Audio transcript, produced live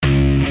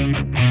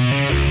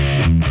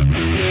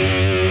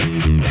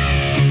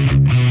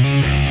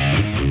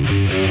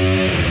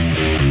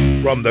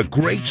From the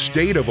great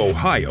state of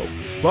Ohio,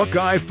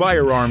 Buckeye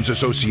Firearms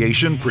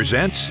Association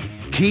presents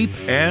Keep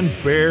and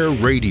Bear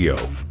Radio,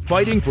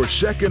 fighting for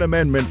Second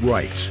Amendment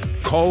rights,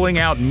 calling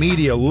out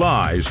media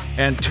lies,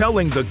 and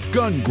telling the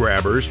gun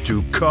grabbers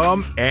to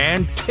come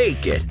and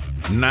take it.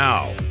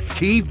 Now,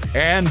 Keep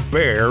and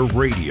Bear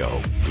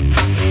Radio.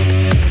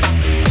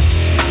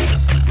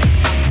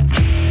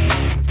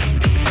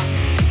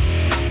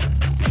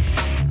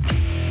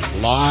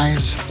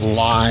 Lies,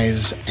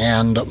 lies,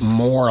 and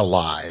more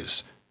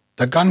lies.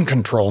 The gun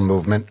control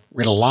movement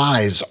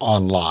relies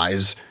on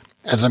lies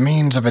as a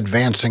means of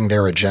advancing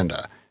their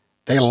agenda.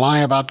 They lie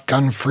about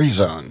gun-free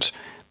zones.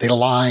 They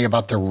lie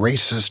about the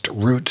racist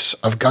roots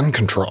of gun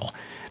control.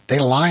 They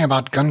lie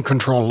about gun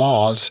control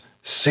laws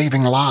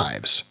saving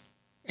lives.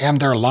 And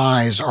their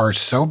lies are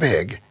so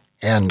big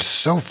and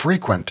so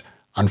frequent,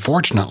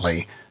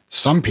 unfortunately,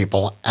 some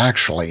people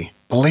actually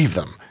believe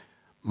them.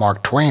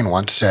 Mark Twain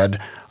once said,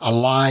 "A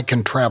lie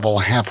can travel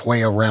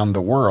halfway around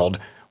the world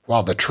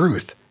while the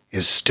truth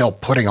is still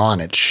putting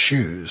on its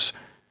shoes."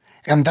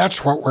 And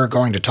that's what we're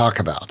going to talk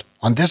about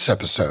on this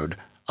episode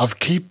of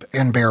Keep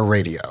and Bear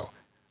Radio.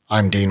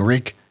 I'm Dean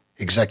Reek,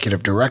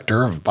 Executive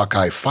Director of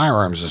Buckeye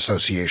Firearms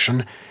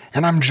Association,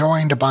 and I'm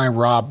joined by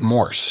Rob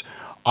Morse,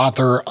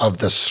 author of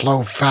the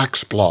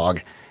SlowFacts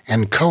blog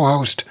and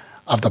co-host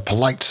of the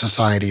Polite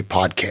Society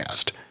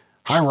podcast.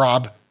 Hi,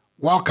 Rob.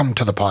 Welcome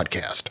to the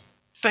podcast.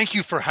 Thank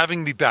you for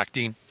having me back,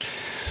 Dean.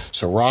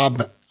 So,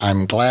 Rob,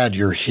 I'm glad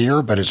you're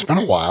here, but it's been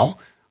a while.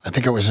 I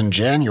think it was in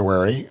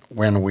January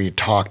when we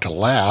talked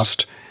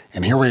last,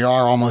 and here we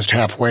are almost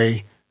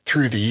halfway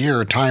through the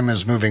year. Time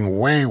is moving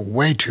way,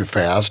 way too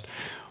fast.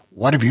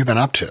 What have you been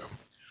up to?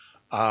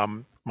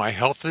 My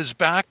health is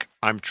back.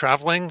 I'm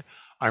traveling.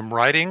 I'm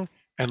writing.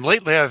 And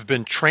lately I've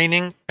been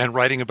training and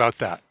writing about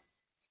that.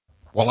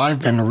 Well,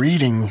 I've been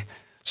reading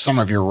some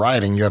of your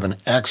writing. You have an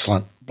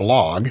excellent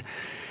blog,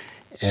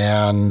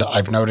 and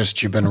I've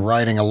noticed you've been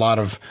writing a lot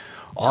of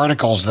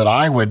articles that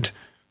I would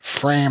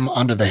frame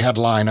under the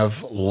headline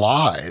of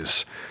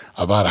lies,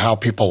 about how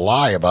people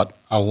lie about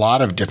a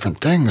lot of different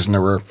things. And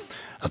there were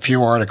a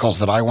few articles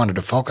that I wanted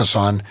to focus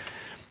on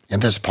in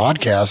this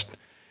podcast.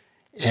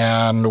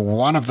 And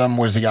one of them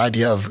was the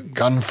idea of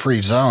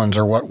gun-free zones,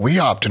 or what we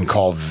often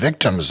call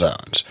victim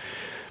zones.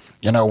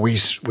 You know, we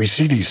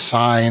see these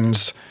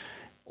signs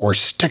or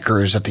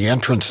stickers at the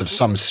entrance of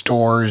some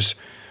stores,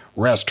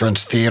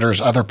 restaurants,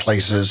 theaters, other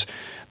places.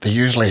 They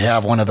usually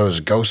have one of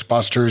those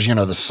Ghostbusters, you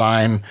know, the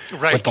sign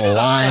right. with the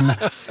line,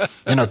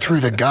 through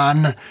the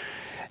gun.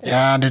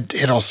 And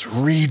it'll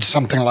read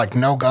something like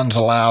 "no guns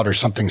allowed" or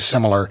something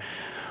similar.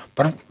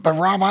 But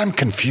Rob, I'm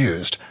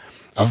confused.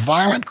 A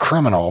violent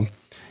criminal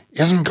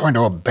isn't going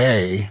to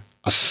obey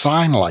a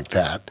sign like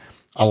that.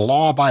 A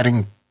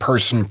law-abiding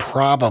person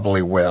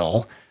probably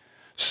will.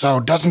 So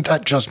doesn't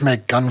that just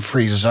make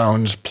gun-free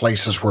zones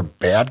places where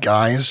bad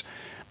guys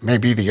may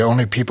be the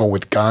only people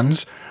with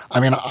guns? I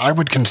mean, I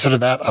would consider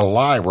that a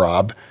lie,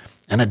 Rob,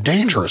 and a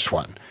dangerous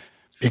one,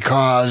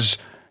 because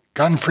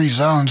gun-free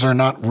zones are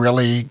not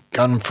really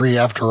gun-free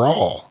after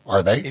all,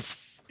 are they?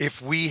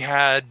 If we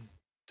had,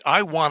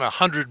 I want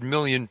 100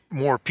 million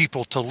more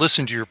people to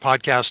listen to your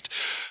podcast.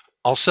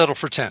 I'll settle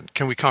for 10.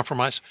 Can we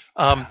compromise?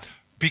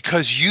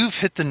 Because you've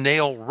hit the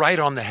nail right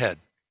on the head.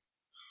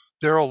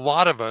 There are a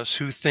lot of us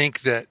who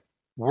think that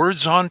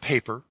words on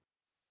paper,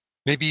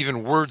 maybe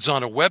even words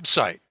on a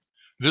website,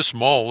 "This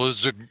mall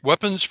is a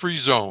weapons-free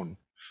zone,"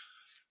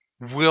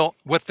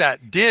 what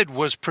that did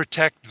was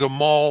protect the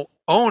mall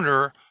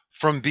owner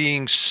from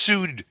being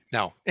sued.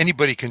 Now,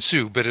 anybody can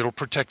sue, but it'll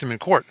protect them in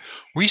court.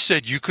 We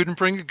said you couldn't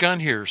bring a gun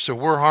here, so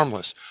we're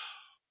harmless.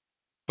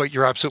 But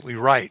you're absolutely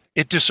right.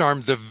 It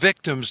disarmed the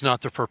victims,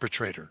 not the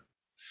perpetrator.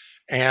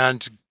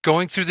 And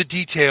going through the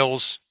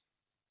details,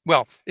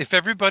 well, if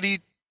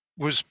everybody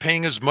was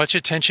paying as much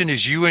attention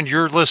as you and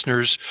your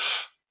listeners,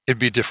 it'd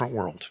be a different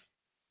world.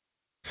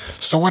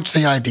 So what's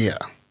the idea?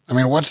 I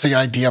mean, what's the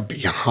idea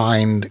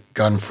behind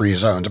gun-free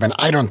zones? I mean,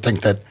 I don't think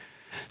that,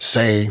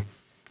 say,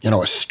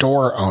 a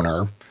store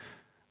owner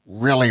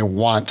really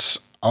wants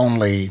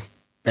only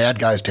bad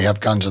guys to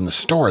have guns in the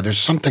store. There's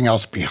something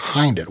else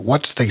behind it.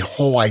 What's the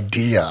whole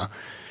idea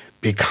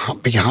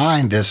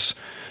behind this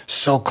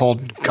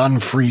so-called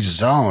gun-free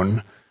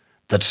zone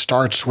that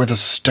starts with a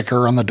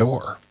sticker on the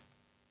door?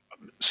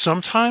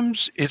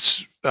 Sometimes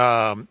it's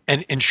an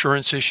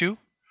insurance issue.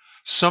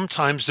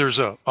 Sometimes there's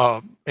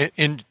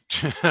in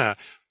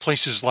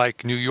places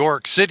like New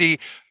York City,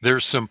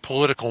 there's some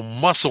political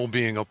muscle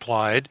being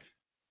applied.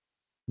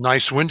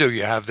 Nice window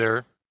you have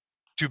there.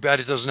 Too bad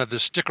it doesn't have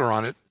this sticker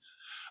on it.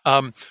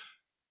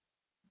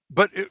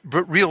 But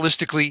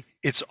realistically,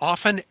 it's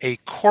often a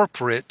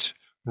corporate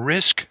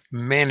risk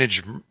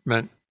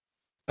management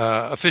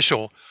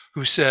official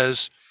who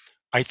says,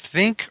 "I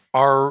think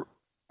our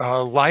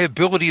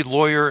liability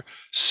lawyer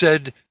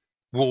said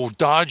we'll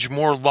dodge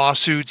more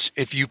lawsuits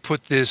if you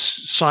put this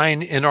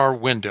sign in our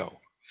window."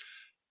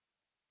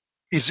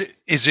 Is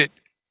it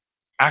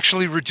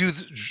actually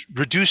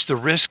reduce the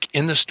risk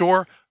in the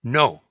store?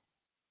 No.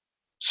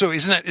 So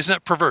isn't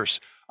that perverse?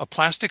 A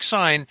plastic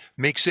sign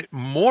makes it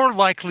more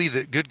likely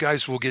that good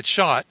guys will get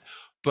shot,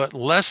 but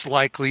less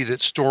likely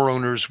that store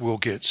owners will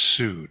get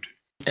sued.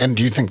 And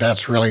do you think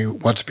that's really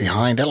what's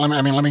behind it?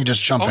 Let me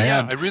just jump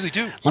ahead. Yeah, I really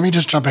do. Let me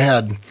just jump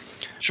ahead.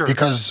 Sure.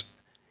 Because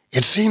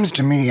it seems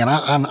to me, and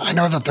I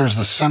know that there's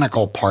the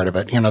cynical part of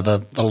it,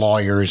 the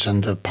lawyers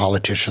and the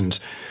politicians,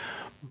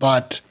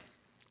 but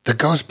the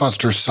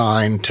Ghostbuster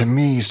sign, to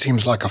me,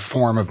 seems like a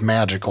form of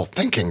magical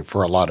thinking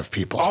for a lot of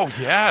people. Oh,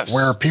 yes.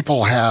 Where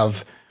people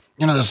have,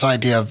 this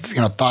idea of,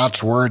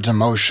 thoughts, words,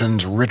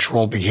 emotions,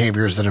 ritual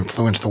behaviors that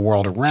influence the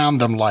world around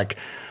them. Like,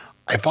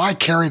 if I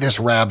carry this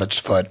rabbit's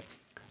foot,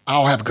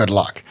 I'll have good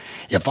luck.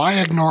 If I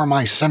ignore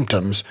my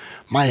symptoms,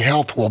 my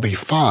health will be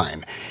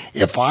fine.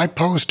 If I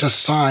post a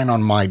sign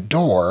on my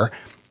door,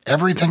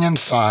 everything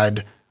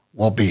inside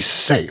will be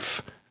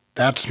safe.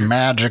 That's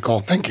magical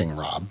thinking,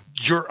 Rob.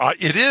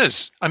 It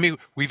is. I mean,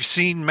 we've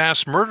seen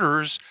mass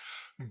murderers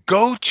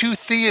go to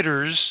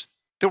theaters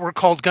that were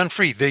called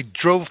gun-free. They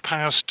drove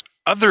past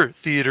other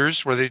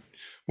theaters where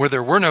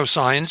there were no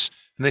signs,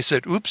 and they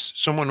said, oops,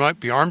 someone might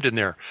be armed in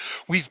there.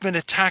 We've been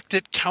attacked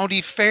at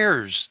county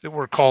fairs that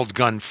were called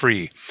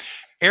gun-free.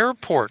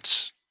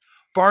 Airports,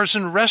 bars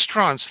and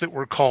restaurants that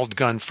were called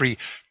gun-free.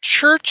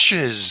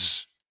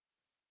 Churches.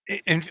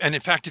 And in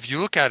fact, if you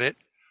look at it,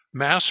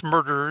 mass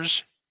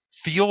murderers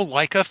feel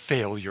like a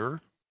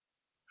failure.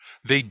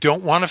 They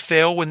don't want to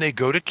fail when they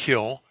go to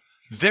kill.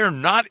 They're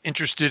not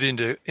interested in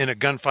a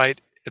gunfight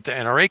at the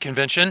NRA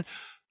convention.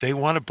 They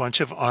want a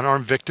bunch of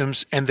unarmed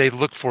victims, and they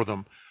look for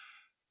them.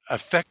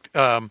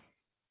 Now,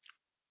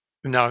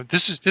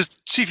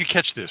 see if you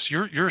catch this.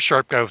 You're a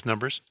sharp guy with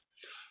numbers.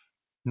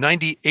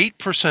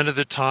 98% of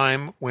the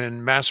time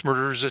when mass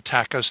murderers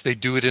attack us, they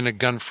do it in a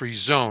gun-free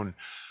zone.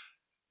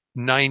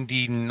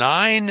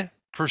 99%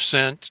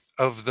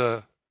 of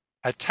the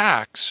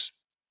attacks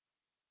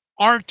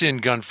aren't in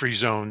gun-free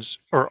zones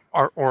or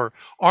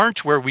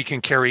aren't where we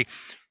can carry.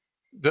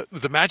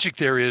 The magic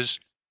there is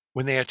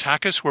when they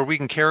attack us where we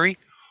can carry,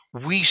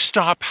 we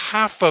stop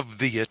half of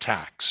the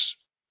attacks.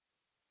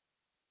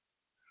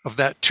 Of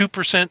that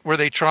 2% where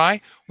they try,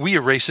 we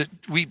erase it.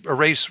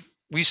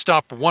 We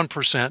stop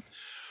 1%.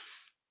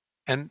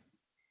 And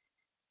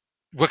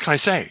what can I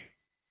say?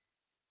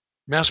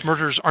 Mass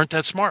murderers aren't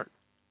that smart.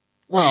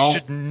 Well, you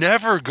should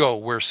never go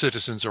where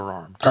citizens are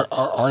armed.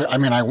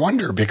 I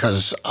wonder,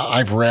 because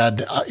I've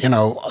read,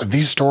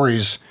 these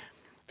stories,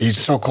 these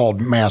so-called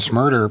mass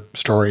murder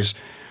stories,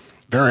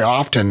 very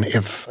often,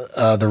 if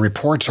the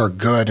reports are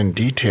good and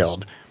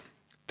detailed,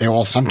 they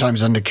will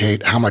sometimes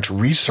indicate how much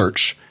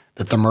research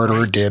that the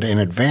murderer did in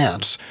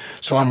advance.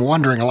 So I'm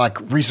wondering, like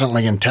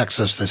recently in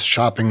Texas, this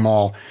shopping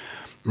mall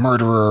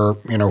murderer,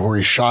 where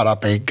he shot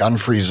up a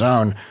gun-free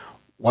zone,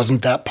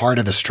 wasn't that part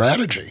of the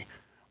strategy?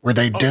 Where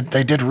they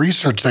did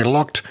research. They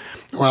looked,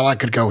 well, I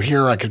could go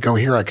here, I could go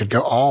here, I could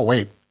go, oh,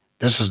 wait,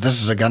 this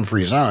is a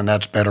gun-free zone.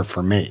 That's better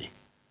for me.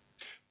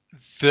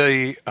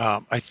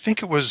 I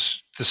think it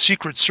was the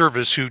Secret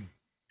Service who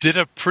did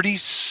a pretty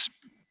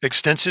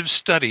extensive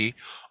study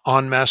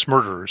on mass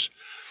murderers.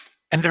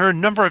 And there are a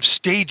number of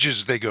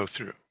stages they go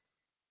through.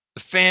 The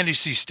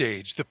fantasy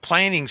stage, the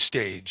planning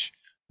stage.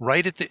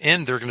 Right at the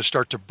end, they're going to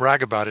start to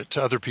brag about it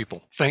to other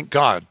people. Thank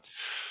God.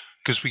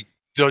 Because we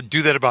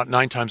do that about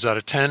 9 times out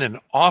of 10, and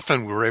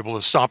often we're able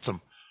to stop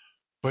them.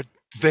 But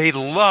they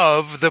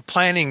love the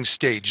planning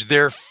stage.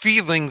 They're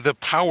feeling the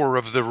power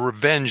of the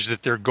revenge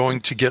that they're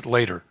going to get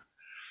later.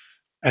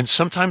 And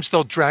sometimes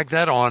they'll drag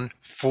that on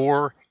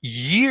for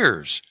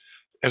years.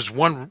 As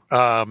one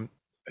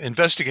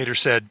investigator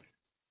said,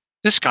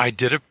 this guy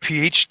did a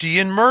PhD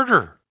in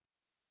murder.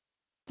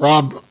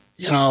 Rob,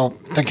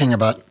 thinking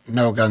about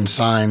no-gun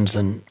signs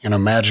and,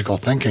 magical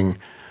thinking,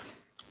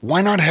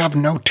 why not have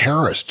no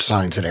terrorist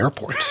signs at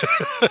airports?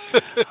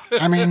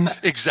 I mean,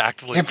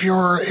 exactly. If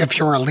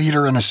you're a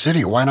leader in a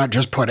city, why not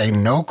just put a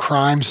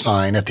no-crime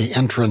sign at the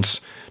entrance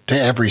to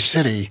every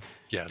city?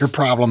 Yes. Your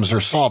problems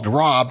are solved.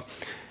 Rob,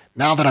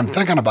 now that I'm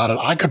thinking about it,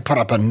 I could put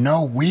up a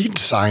no-weed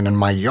sign in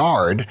my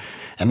yard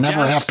and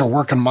never have to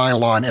work on my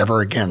lawn ever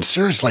again.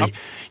 Seriously,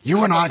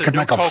 you and I could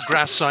make a tall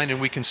grass sign,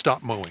 and we can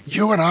stop mowing.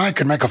 You and I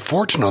could make a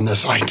fortune on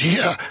this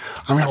idea.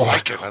 I mean,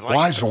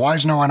 why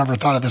has no one ever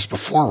thought of this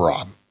before,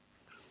 Rob?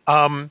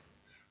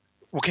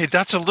 Okay,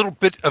 that's a little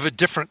bit of a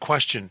different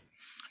question.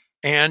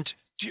 And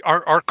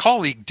our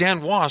colleague,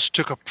 Dan Wass,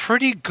 took a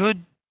pretty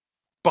good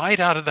bite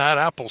out of that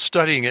apple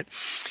studying it.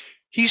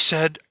 He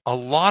said a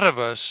lot of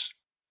us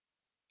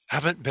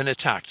haven't been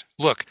attacked.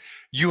 Look,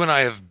 you and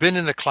I have been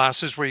in the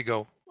classes where you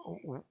go,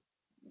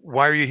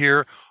 why are you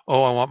here?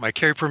 Oh, I want my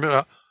carry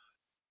permit.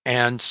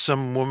 And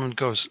some woman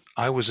goes,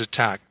 I was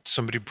attacked.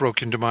 Somebody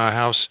broke into my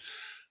house.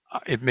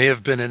 It may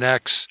have been an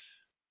ex.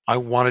 I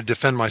want to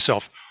defend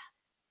myself.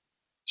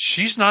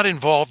 She's not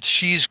involved.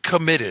 She's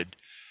committed.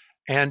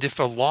 And if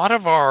a lot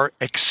of our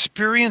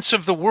experience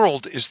of the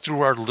world is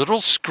through our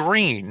little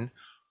screen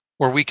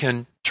where we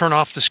can turn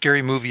off the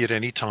scary movie at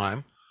any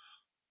time,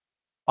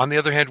 on the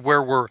other hand,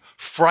 where we're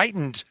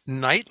frightened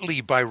nightly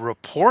by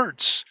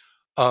reports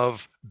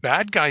of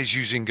bad guys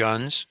using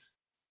guns,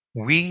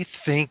 we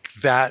think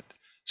that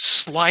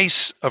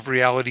slice of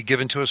reality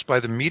given to us by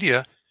the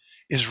media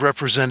is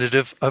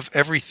representative of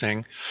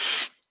everything.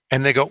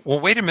 And they go, well,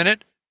 wait a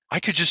minute, I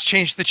could just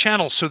change the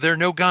channel so there are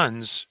no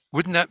guns.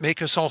 Wouldn't that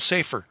make us all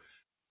safer?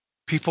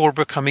 People are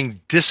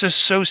becoming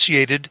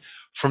disassociated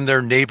from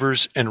their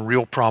neighbors and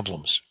real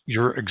problems.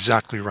 You're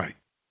exactly right.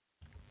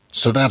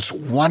 So that's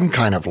one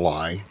kind of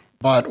lie.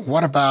 But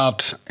what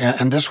about,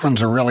 and this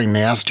one's a really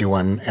nasty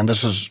one, and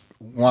this is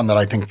one that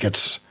I think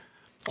gets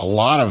a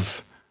lot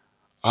of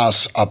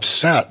us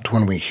upset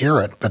when we hear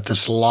it, but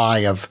this lie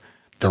of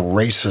the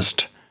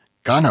racist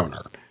gun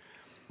owner.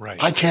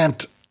 Right. I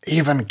can't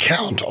even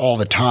count all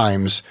the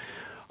times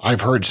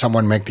I've heard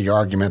someone make the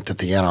argument that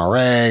the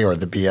NRA or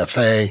the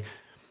BFA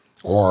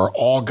or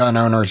all gun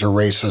owners are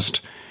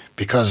racist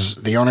because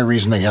the only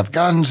reason they have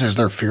guns is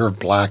their fear of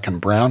black and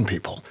brown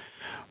people.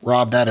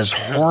 Rob, that is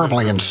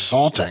horribly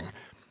insulting.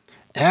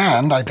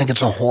 And I think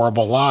it's a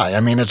horrible lie.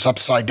 I mean, it's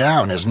upside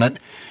down, isn't it?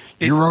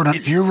 You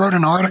wrote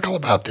an article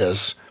about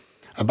this,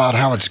 about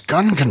how it's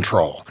gun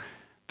control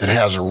that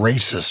has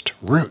racist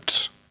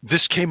roots.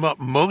 This came up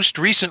most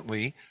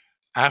recently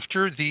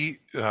after the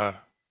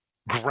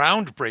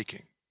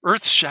groundbreaking,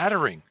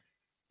 earth-shattering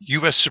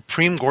U.S.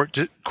 Supreme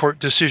Court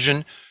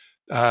decision,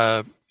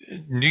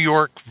 New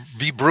York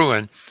v.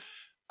 Bruin,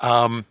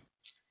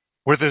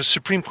 where the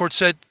Supreme Court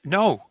said,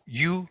 no,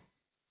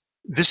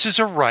 this is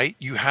a right.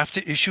 You have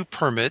to issue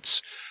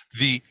permits.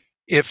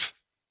 If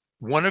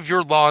one of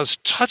your laws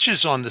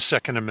touches on the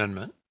Second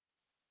Amendment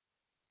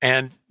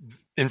and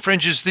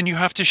infringes, then you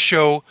have to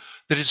show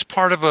that it's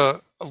part of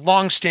a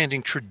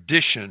longstanding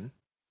tradition.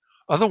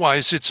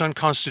 Otherwise, it's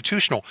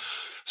unconstitutional.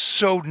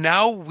 So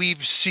now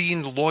we've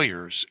seen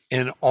lawyers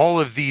in all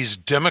of these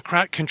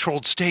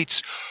Democrat-controlled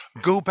states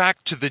go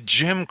back to the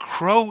Jim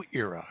Crow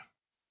era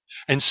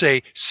and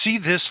say, see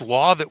this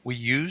law that we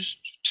used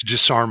to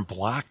disarm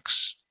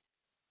blacks,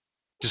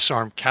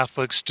 disarm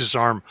Catholics,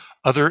 disarm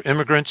other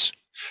immigrants?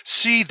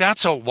 See,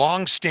 that's a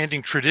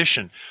long-standing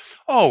tradition.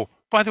 Oh,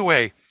 by the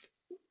way,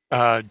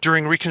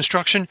 during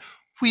Reconstruction,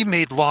 we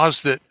made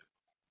laws that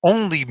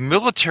only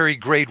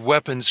military-grade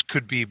weapons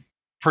could be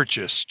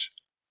purchased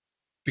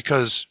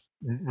because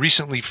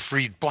recently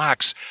freed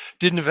blacks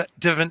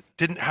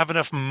didn't have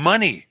enough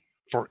money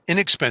for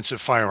inexpensive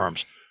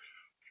firearms.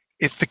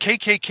 If the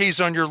KKK's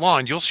on your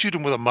lawn, you'll shoot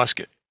them with a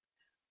musket.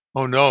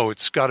 Oh no,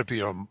 it's got to be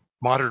a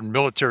modern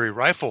military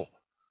rifle.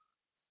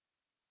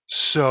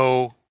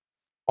 So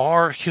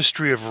our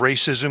history of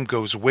racism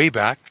goes way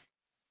back.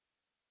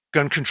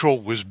 Gun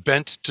control was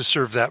bent to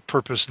serve that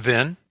purpose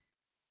then.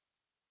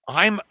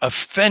 I'm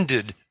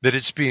offended that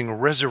it's being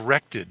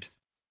resurrected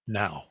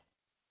now.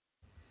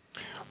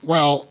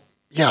 Well,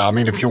 yeah, I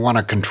mean, if you want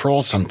to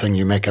control something,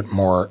 you make it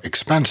more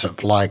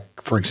expensive.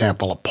 Like, for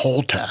example, a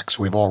poll tax.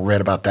 We've all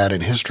read about that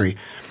in history,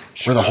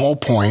 where the whole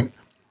point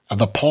of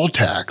the poll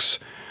tax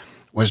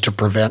was to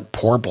prevent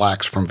poor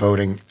blacks from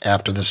voting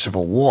after the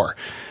Civil War.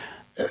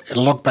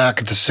 Look back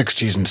at the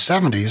 60s and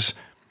 70s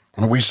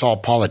when we saw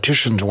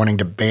politicians wanting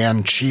to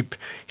ban cheap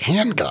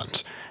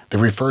handguns. They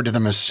referred to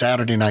them as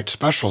Saturday night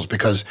specials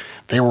because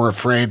they were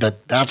afraid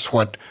that that's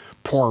what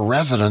poor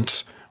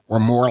residents were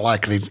more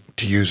likely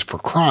to use for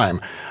crime.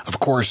 Of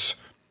course,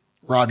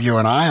 Rob, you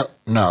and I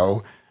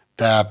know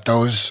that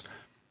those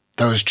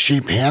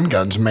cheap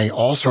handguns may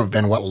also have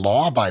been what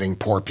law-abiding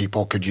poor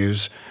people could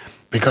use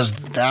because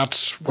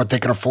that's what they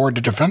could afford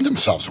to defend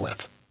themselves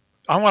with.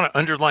 I want to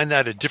underline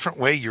that a different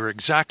way. You're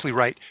exactly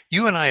right.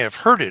 You and I have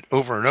heard it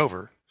over and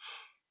over.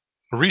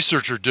 A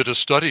researcher did a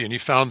study and he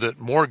found that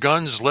more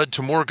guns led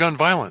to more gun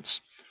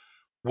violence.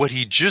 What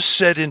he just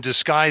said in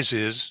disguise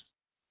is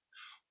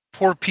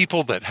poor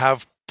people that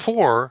have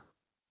poor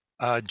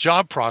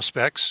job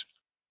prospects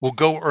will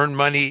go earn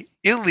money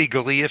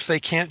illegally if they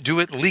can't do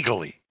it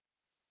legally.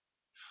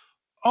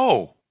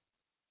 Oh,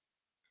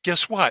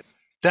 guess what?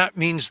 That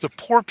means the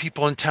poor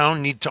people in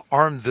town need to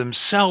arm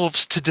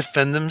themselves to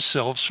defend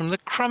themselves from the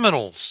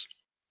criminals.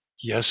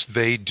 Yes,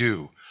 they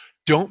do.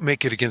 Don't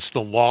make it against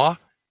the law.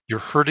 You're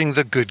hurting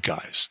the good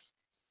guys.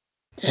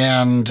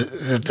 And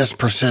this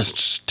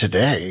persists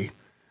today,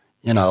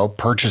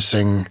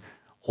 purchasing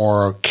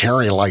or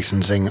carry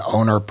licensing,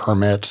 owner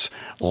permits,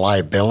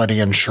 liability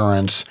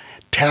insurance,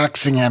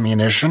 taxing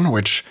ammunition,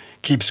 which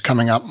keeps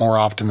coming up more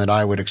often than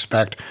I would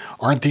expect.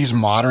 Aren't these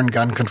modern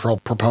gun control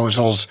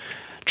proposals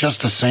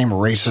just the same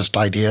racist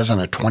ideas in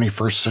a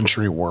 21st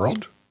century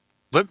world?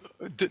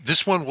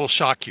 This one will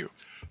shock you.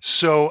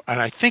 So,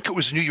 and I think it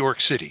was New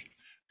York City.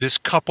 This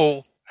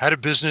couple had a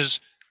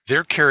business.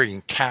 They're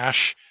carrying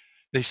cash.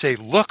 They say,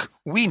 look,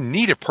 we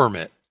need a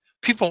permit.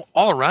 People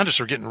all around us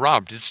are getting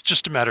robbed. It's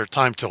just a matter of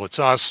time till it's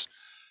us.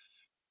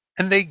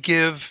 And they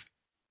give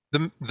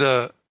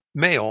the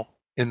male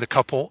in the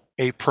couple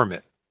a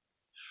permit.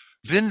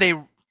 Then they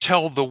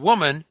tell the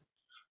woman,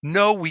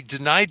 no, we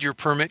denied your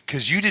permit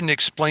because you didn't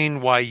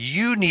explain why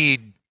you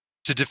need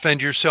to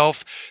defend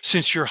yourself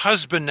since your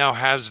husband now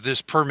has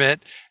this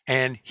permit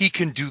and he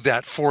can do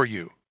that for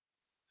you.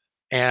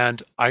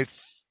 And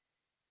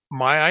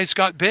my eyes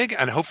got big,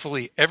 and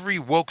hopefully every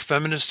woke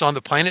feminist on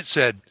the planet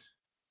said,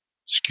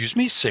 excuse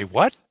me, say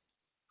what?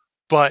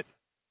 but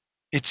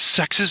it's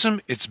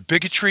sexism, it's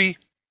bigotry.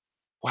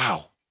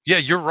 Wow. Yeah,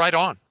 you're right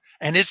on.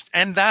 And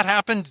that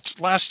happened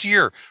last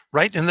year,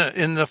 right in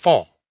the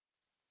fall.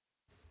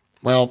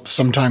 Well,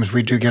 sometimes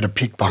we do get a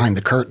peek behind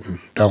the curtain,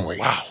 don't we?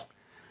 Wow.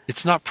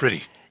 It's not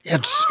pretty.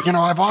 It's,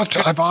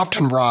 I've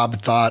often, Rob,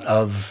 thought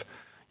of,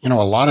 a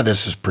lot of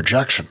this is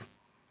projection.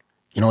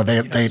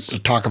 They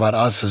talk about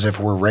us as if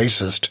we're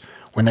racist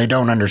when they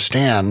don't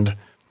understand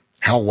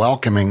how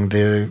welcoming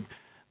the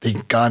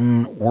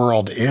gun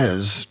world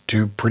is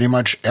to pretty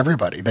much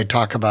everybody. They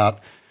talk about,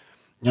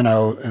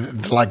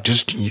 like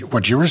just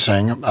what you were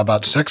saying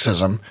about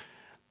sexism.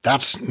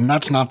 That's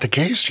not the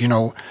case.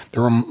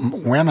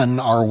 Women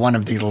are one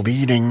of the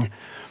leading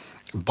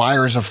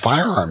buyers of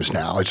firearms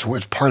now. It's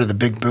part of the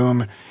big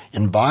boom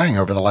in buying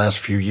over the last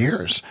few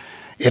years.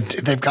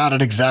 They've got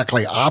it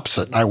exactly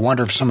opposite. And I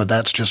wonder if some of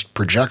that's just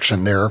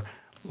projection. They're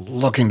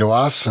looking to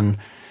us and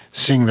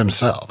seeing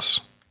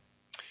themselves.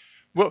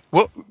 What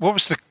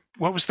was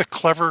the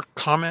clever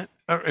comment?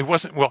 It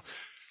wasn't, well,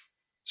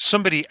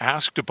 somebody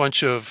asked a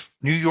bunch of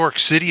New York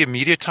City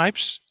media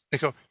types. They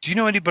go, "Do you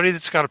know anybody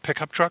that's got a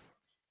pickup truck?"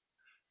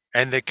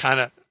 And they kind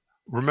of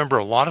remember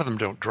a lot of them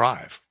don't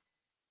drive.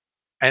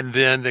 And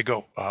then they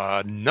go,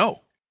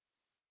 "No."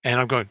 And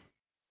I'm going,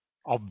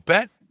 I'll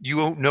bet you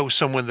won't know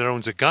someone that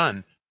owns a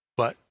gun,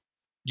 but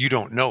you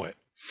don't know it.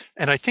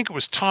 And I think it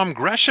was Tom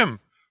Gresham,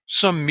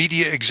 some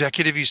media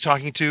executive he's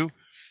talking to.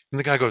 And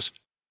the guy goes,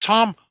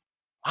 "Tom,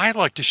 I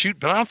like to shoot,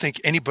 but I don't think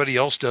anybody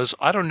else does.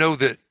 I don't know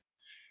that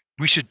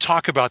we should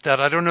talk about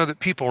that. I don't know that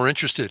people are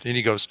interested." And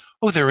he goes,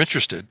 "Oh, they're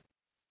interested.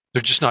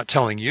 They're just not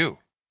telling you.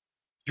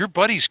 Your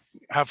buddies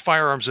have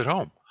firearms at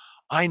home.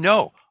 I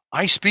know.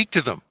 I speak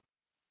to them."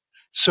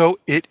 So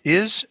it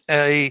is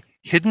a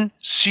hidden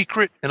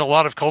secret in a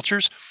lot of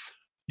cultures.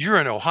 You're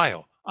in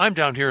Ohio. I'm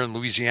down here in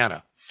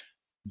Louisiana.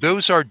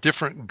 Those are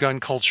different gun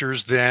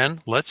cultures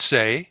than, let's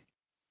say,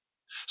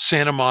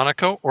 Santa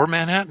Monica or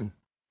Manhattan.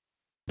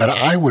 But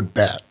I would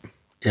bet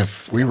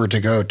if we were to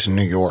go to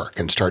New York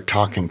and start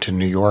talking to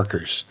New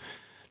Yorkers,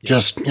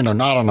 just,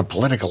 not on a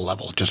political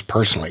level, just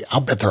personally,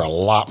 I'll bet there are a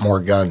lot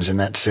more guns in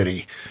that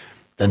city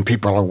than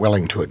people are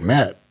willing to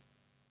admit.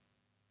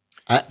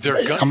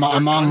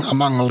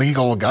 Among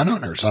legal gun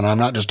owners, and I'm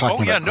not just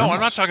talking about criminals. I'm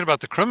not talking about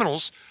the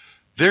criminals.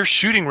 Their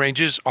shooting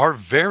ranges are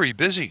very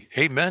busy.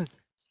 Amen.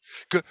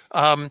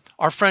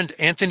 Our friend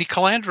Anthony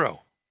Calandro.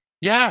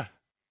 Yeah,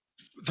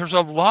 there's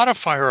a lot of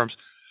firearms.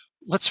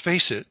 Let's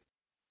face it.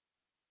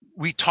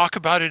 We talk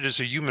about it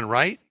as a human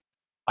right.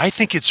 I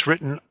think it's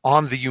written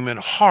on the human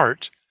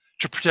heart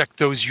to protect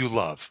those you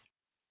love.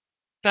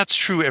 That's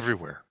true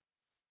everywhere.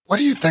 What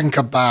do you think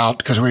about,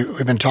 because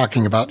we've been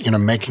talking about,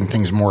 making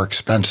things more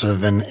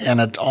expensive, and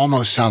it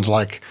almost sounds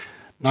like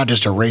not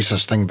just a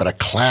racist thing, but a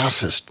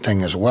classist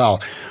thing as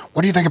well.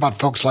 What do you think about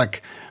folks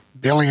like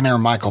billionaire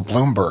Michael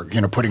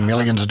Bloomberg, putting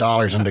millions of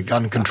dollars into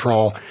gun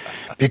control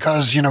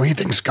because, he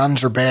thinks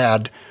guns are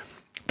bad,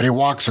 but he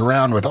walks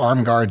around with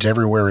armed guards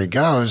everywhere he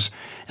goes.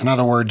 In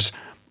other words,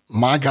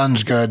 my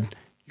gun's good,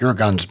 your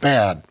gun's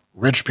bad.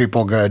 Rich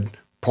people good,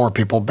 poor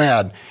people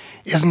bad.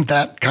 Isn't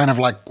that kind of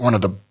like one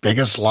of the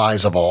biggest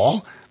lies of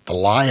all? The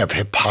lie of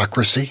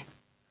hypocrisy?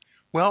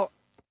 Well,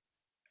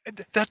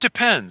 that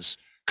depends,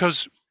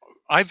 because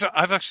I've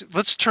actually,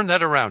 let's turn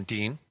that around,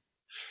 Dean.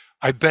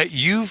 I bet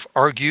you've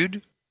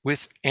argued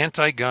with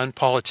anti-gun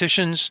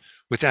politicians,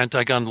 with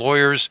anti-gun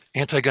lawyers,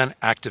 anti-gun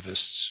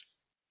activists.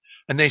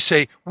 And they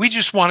say, "We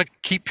just want to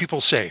keep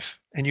people safe."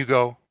 And you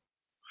go,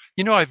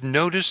 "I've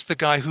noticed the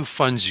guy who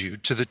funds you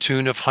to the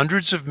tune of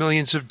hundreds of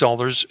millions of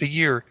dollars a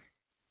year.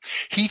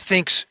 He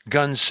thinks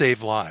guns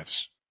save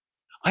lives.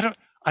 I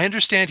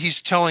understand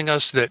he's telling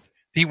us that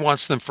he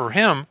wants them for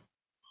him,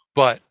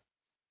 but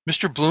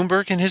Mr.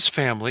 Bloomberg and his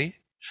family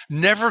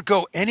never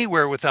go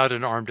anywhere without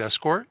an armed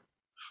escort.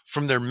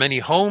 From their many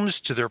homes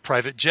to their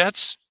private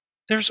jets,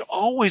 there's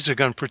always a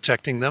gun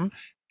protecting them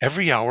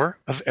every hour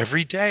of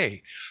every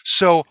day.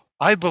 So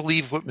I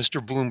believe what Mr.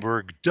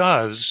 Bloomberg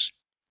does,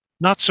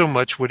 not so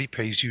much what he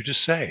pays you to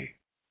say."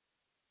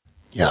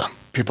 Yeah,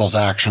 people's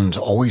actions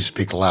always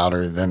speak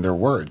louder than their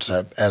words.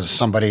 As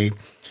somebody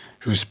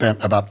who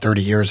spent about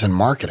 30 years in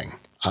marketing,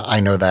 I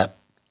know that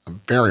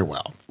very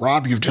well.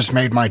 Rob, you've just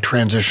made my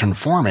transition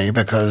for me,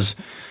 because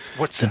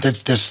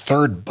this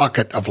third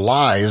bucket of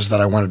lies that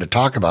I wanted to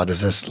talk about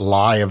is this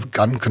lie of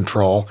gun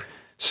control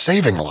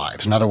saving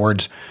lives. In other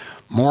words,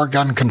 more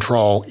gun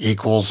control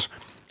equals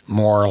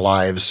more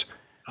lives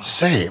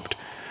saved.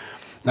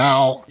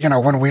 Now,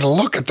 when we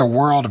look at the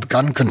world of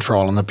gun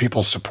control and the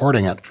people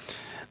supporting it,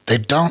 they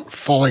don't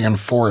fully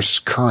enforce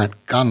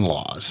current gun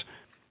laws,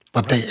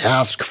 but they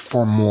ask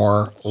for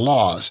more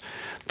laws.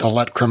 They'll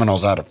let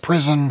criminals out of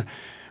prison,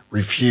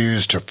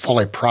 refuse to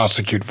fully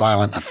prosecute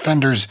violent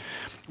offenders,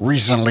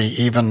 recently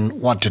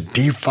even want to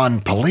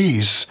defund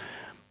police,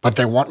 but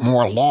they want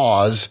more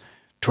laws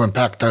to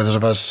impact those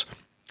of us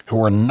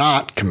who are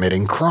not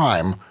committing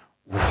crime.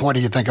 What do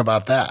you think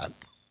about that?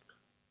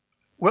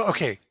 Well,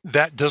 okay,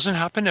 that doesn't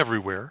happen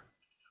everywhere.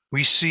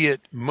 We see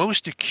it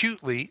most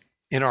acutely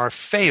in our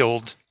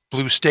failed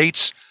blue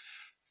states,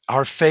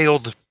 our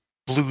failed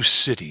blue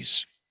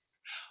cities.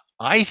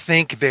 I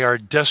think they are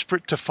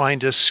desperate to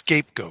find a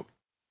scapegoat.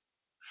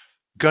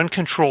 Gun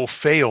control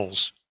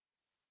fails.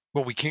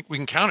 Well, we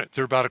can count it.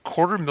 There are about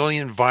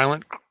 250,000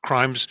 violent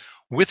crimes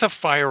with a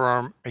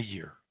firearm a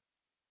year.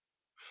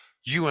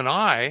 You and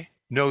I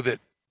know that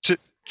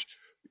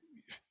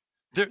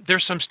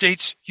there's some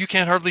states you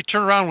can't hardly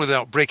turn around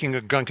without breaking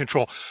a gun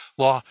control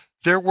law.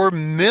 There were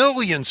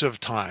millions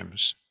of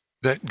times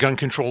that gun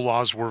control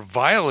laws were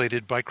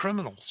violated by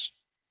criminals.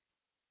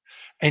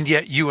 And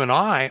yet you and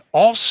I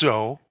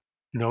also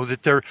know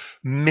that there are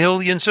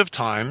millions of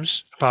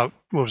times, about,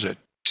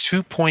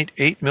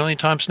 2.8 million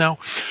times now,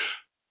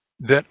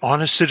 that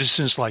honest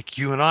citizens like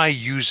you and I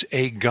use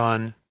a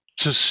gun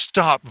to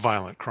stop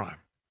violent crime.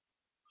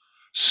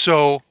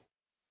 So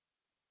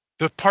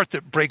the part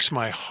that breaks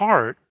my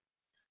heart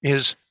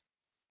is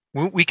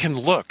we can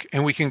look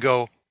and we can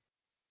go,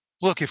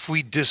 look, if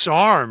we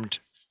disarmed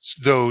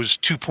those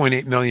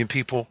 2.8 million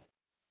people,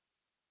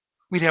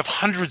 we'd have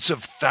hundreds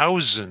of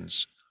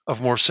thousands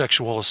of more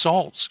sexual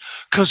assaults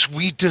because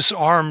we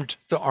disarmed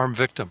the armed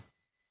victim.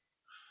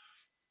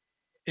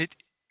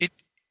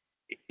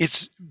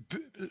 It's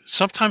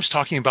sometimes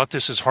talking about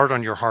this is hard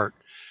on your heart.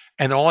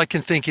 And all I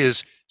can think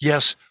is,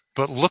 yes,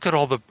 but look at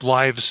all the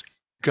lives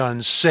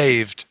guns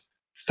saved.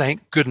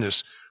 Thank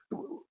goodness.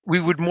 We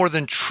would more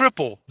than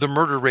triple the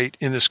murder rate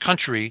in this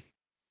country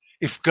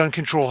if gun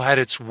control had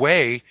its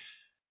way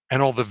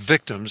and all the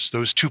victims,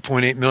 those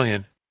 2.8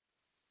 million,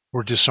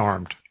 were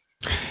disarmed.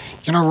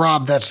 You know,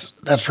 Rob,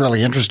 that's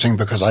really interesting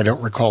because I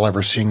don't recall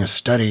ever seeing a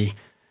study.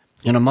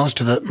 You know, most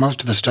of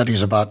the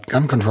studies about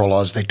gun control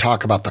laws, they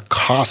talk about the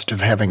cost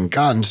of having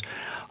guns.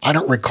 I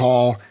don't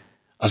recall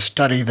a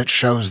study that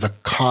shows the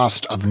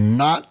cost of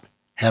not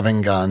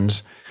having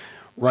guns,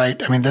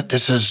 right? I mean,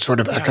 this is sort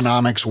of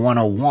economics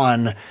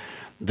 101.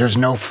 There's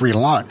no free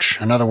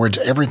lunch. In other words,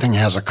 everything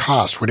has a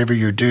cost. Whatever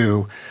you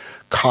do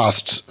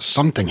costs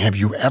something. Have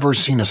you ever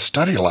seen a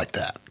study like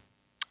that?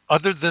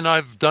 Other than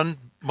I've done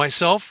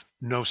myself?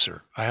 No,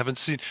 sir. I haven't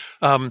seen.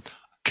 Can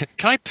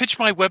I pitch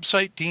my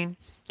website, Dean?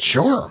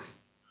 Sure.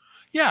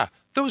 Yeah,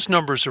 those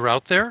numbers are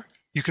out there.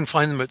 You can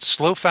find them at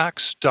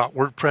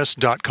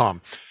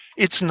slowfacts.wordpress.com.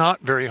 It's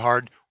not very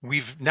hard.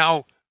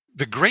 The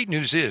great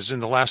news is in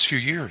the last few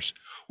years,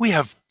 we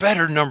have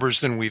better numbers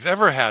than we've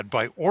ever had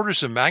by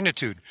orders of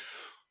magnitude.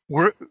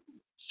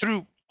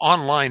 Through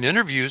online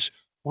interviews,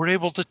 we're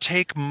able to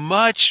take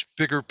much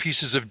bigger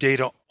pieces of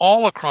data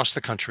all across the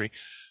country.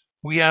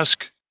 We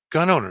ask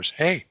gun owners,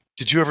 hey,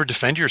 did you ever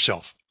defend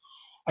yourself?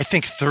 I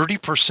think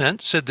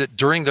 30% said that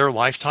during their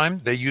lifetime,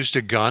 they used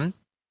a gun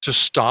to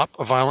stop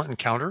a violent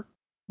encounter.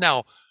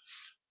 Now,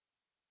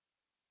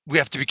 we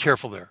have to be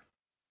careful there.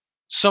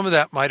 Some of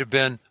that might have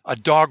been a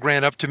dog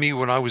ran up to me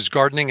when I was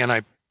gardening and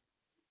I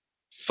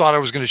thought I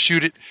was going to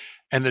shoot it.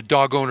 And the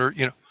dog owner,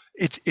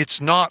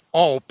 it's not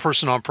all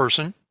person on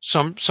person.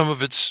 Some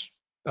of it's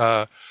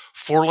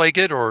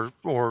four-legged or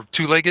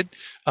two-legged,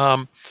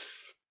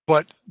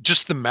 but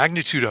just the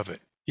magnitude of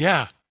it.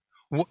 Yeah,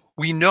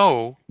 we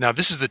know, now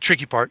this is the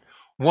tricky part,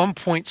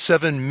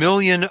 1.7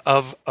 million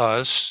of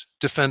us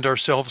defend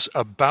ourselves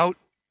about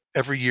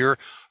every year.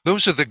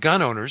 Those are the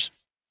gun owners.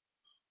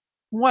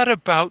 What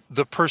about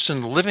the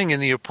person living in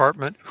the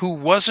apartment who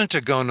wasn't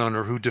a gun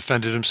owner who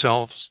defended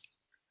themselves?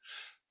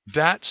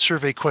 That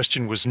survey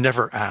question was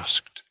never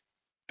asked.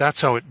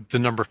 That's how the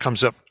number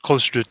comes up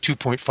closer to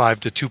 2.5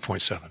 to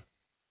 2.7.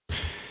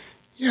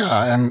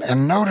 Yeah,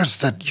 and notice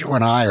that you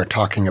and I are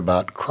talking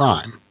about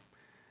crime.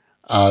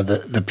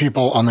 The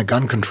people on the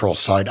gun control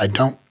side, I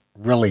don't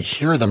really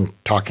hear them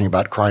talking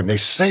about crime. They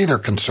say they're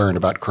concerned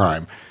about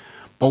crime,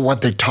 but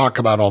what they talk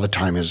about all the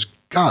time is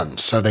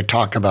guns. So they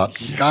talk about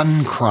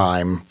gun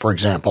crime, for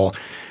example.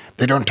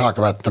 They don't talk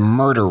about the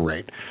murder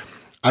rate.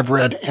 I've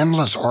read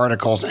endless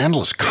articles,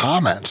 endless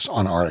comments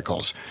on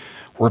articles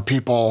where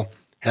people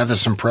have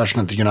this impression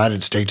that the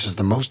United States is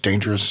the most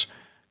dangerous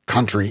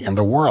country in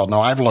the world.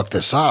 Now, I've looked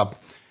this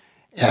up,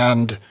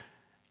 and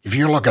if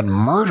you look at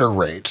murder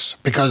rates,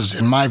 because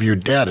in my view,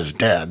 dead is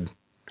dead.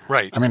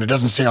 Right. I mean, it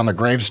doesn't say on the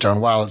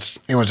gravestone, well,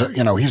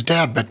 he's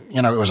dead, but,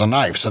 it was a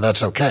knife, so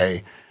that's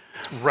okay.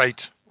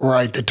 Right.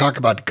 Right. They talk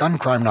about gun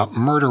crime, not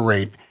murder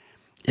rate.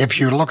 If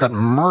you look at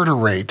murder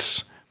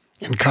rates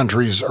in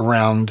countries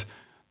around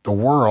the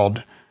world,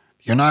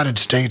 the United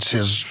States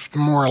is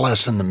more or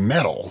less in the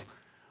middle.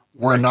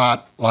 We're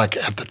not like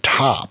at the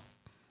top.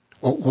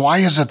 Well, why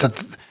is it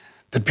that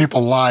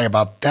people lie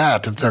about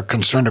that they're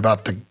concerned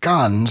about the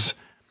guns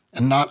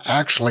and not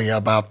actually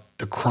about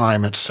the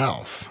crime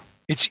itself?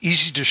 It's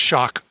easy to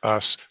shock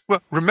us.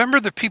 Well, remember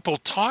the people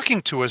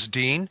talking to us,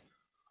 Dean,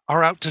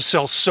 are out to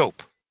sell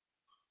soap.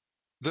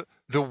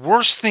 The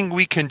worst thing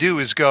we can do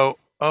is go,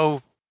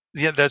 oh,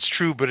 yeah, that's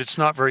true, but it's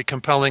not very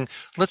compelling.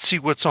 Let's see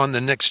what's on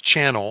the next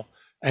channel.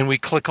 And we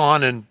click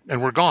on and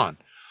we're gone.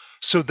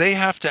 So they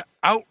have to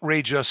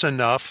outrage us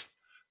enough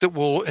that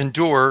we'll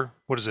endure,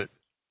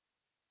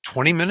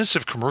 20 minutes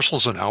of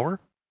commercials an hour?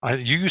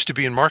 You used to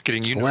be in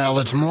marketing. Well,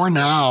 it's more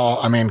now.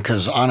 I mean,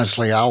 because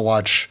honestly, I'll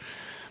watch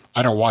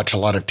I don't watch a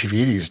lot of TV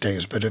these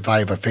days, but if I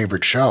have a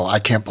favorite show, I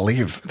can't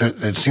believe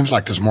it seems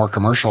like there's more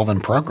commercial than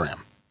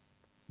program.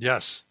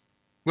 Yes.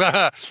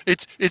 Well,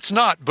 it's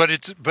not, but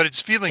it's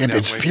feeling that way.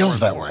 It feels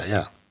that way,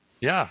 yeah.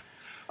 Yeah.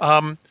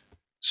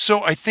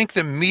 So I think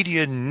the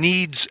media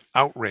needs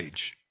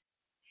outrage.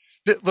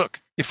 Look,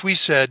 if we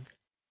said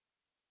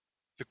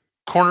the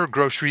corner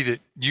grocery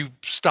that you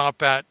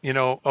stop at,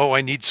 oh,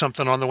 I need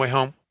something on the way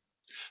home,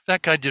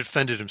 that guy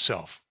defended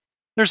himself.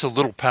 There's a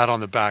little pat on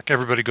the back.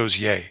 Everybody goes,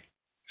 yay.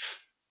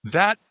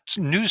 That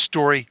news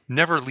story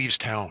never leaves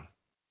town.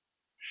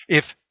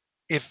 If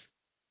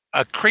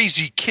a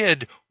crazy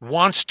kid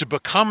wants to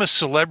become a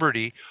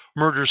celebrity,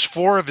 murders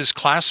 4 of his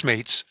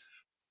classmates,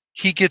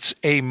 he gets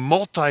a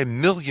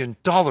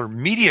multi-million-dollar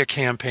media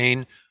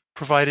campaign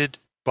provided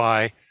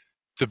by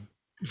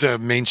the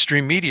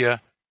mainstream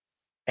media,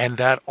 and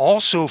that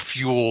also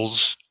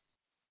fuels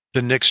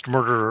the next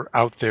murderer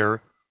out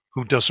there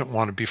who doesn't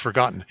want to be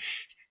forgotten.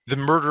 The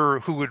murderer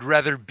who would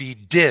rather be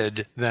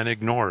dead than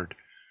ignored.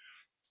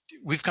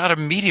 We've got a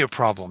media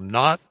problem,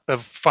 not a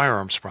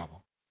firearms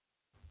problem.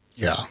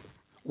 Yeah.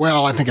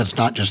 Well, I think it's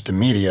not just the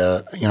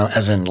media,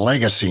 as in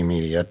legacy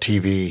media,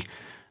 TV,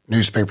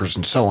 newspapers,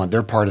 and so on.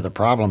 They're part of the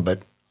problem.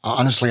 But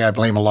honestly, I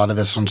blame a lot of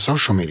this on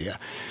social media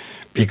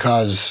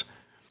because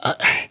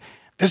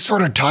this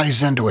sort of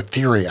ties into a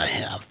theory I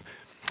have.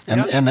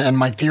 And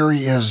my theory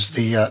is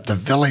the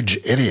village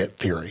idiot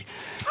theory.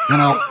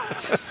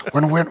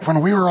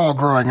 When we were all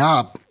growing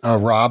up,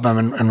 Rob,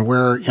 and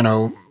we're,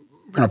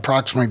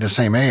 approximately the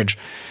same age,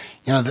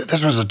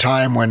 this was a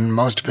time when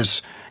most of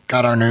us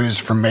got our news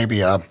from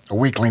maybe a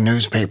weekly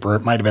newspaper.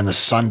 It might have been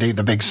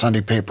the big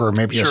Sunday paper, or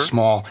maybe a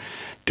small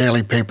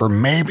daily paper.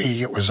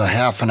 Maybe it was a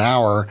half an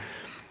hour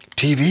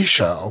TV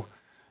show,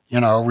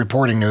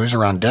 reporting news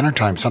around dinner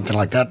time, something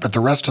like that. But the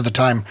rest of the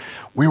time,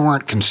 we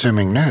weren't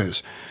consuming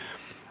news.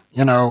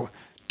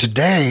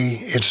 Today,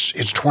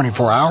 it's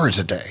 24 hours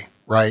a day,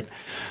 right?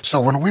 So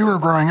when we were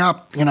growing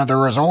up, there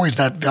was always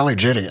that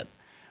village idiot.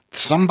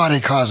 Somebody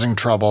causing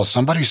trouble,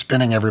 somebody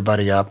spinning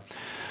everybody up,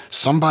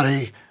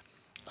 somebody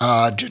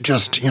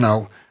just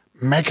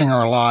making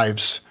our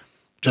lives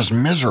just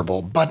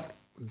miserable. But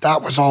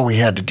that was all we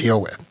had to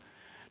deal with.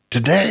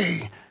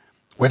 Today,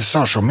 with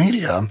social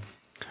media,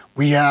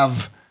 we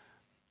have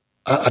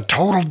a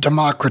total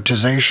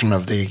democratization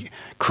of the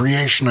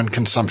creation and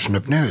consumption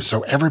of news.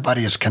 So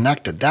everybody is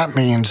connected. That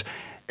means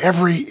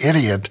every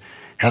idiot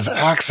has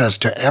access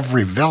to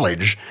every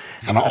village,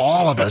 and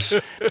all of us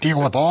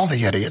deal with all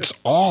the idiots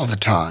all the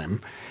time,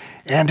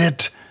 and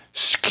it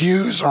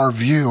skews our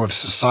view of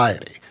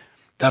society.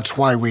 That's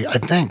why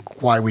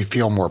we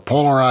feel more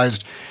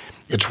polarized.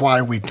 It's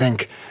why we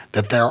think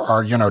that there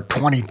are,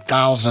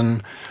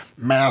 20,000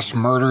 mass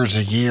murders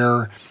a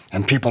year,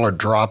 and people are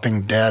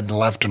dropping dead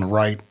left and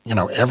right,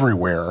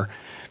 everywhere,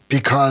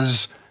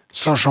 because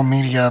social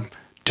media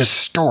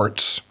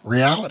distorts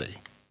reality.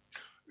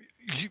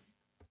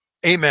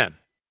 Amen.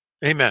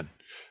 Amen.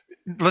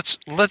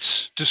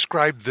 Let's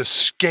describe the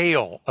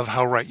scale of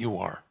how right you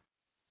are.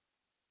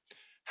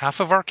 Half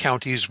of our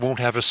counties won't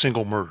have a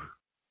single murder.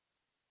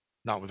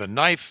 Not with a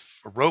knife,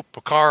 a rope,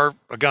 a car,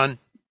 a gun,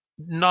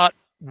 not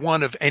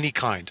one of any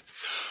kind.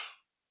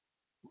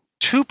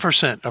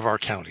 2% of our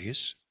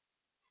counties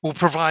will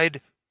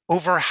provide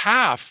over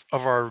half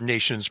of our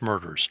nation's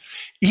murders.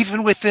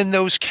 Even within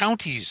those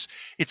counties,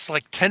 it's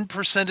like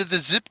 10% of the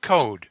zip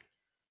code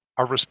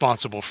are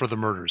responsible for the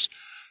murders.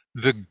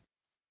 The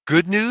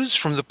good news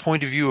from the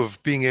point of view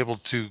of being able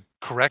to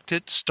correct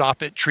it,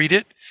 stop it, treat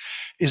it,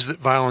 is that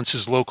violence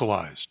is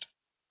localized.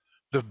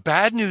 The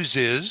bad news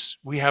is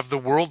we have the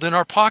world in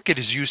our pocket,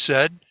 as you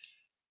said,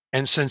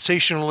 and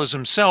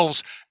sensationalism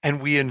sells,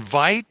 and we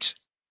invite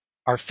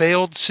our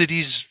failed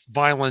cities'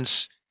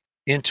 violence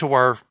into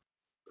our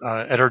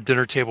at our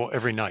dinner table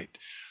every night.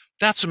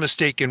 That's a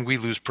mistake, and we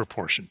lose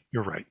proportion.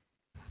 You're right.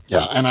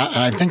 Yeah, and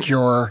I think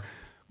you're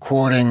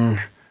quoting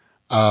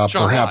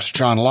perhaps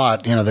John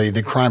Lott,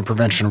 the Crime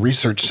Prevention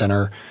Research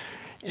Center,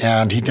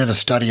 and he did a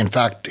study. In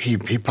fact, he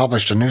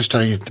published a new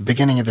study at the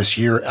beginning of this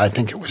year. I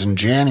think it was in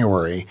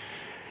January,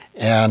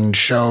 and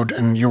showed,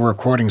 and you were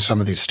quoting some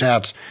of these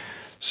stats,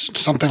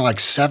 something like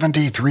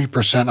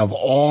 73% of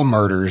all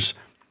murders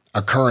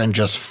occur in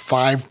just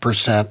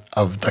 5%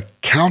 of the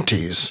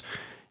counties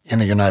in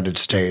the United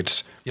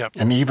States. Yep.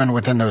 And even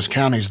within those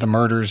counties, the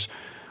murders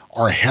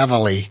are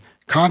heavily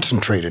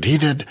concentrated. He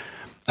did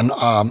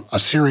a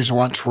series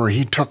once where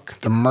he took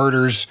the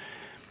murders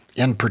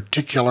in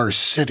particular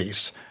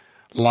cities,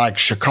 like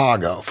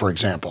Chicago, for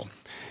example.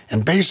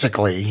 And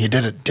basically, he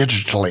did it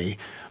digitally,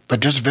 but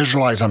just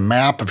visualize a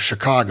map of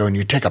Chicago, and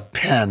you take a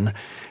pen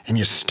and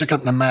you stick it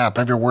in the map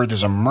everywhere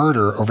there's a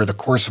murder over the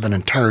course of an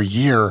entire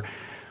year.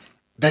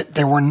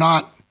 They were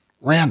not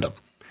random.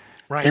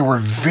 Right. They were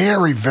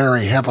very,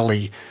 very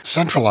heavily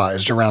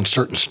centralized around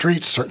certain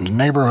streets, certain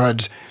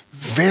neighborhoods,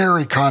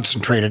 very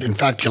concentrated. In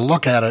fact, you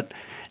look at it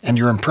and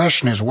your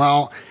impression is,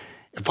 well,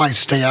 if I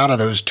stay out of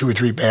those 2 or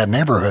 3 bad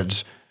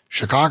neighborhoods,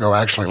 Chicago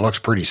actually looks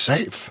pretty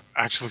safe.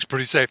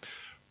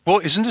 Well,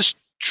 isn't this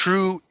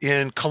true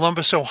in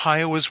Columbus,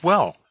 Ohio as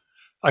well?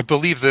 I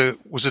believe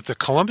was it the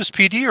Columbus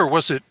PD or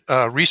was it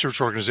a research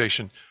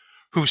organization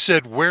who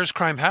said, where's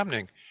crime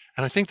happening?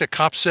 And I think the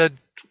cop said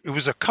it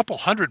was a couple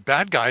hundred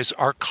bad guys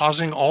are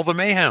causing all the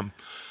mayhem.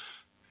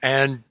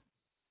 And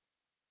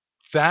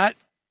that,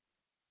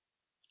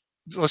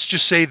 let's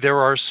just say there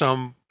are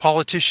some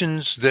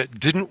politicians that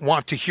didn't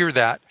want to hear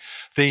that.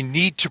 They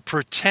need to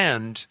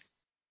pretend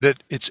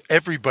that it's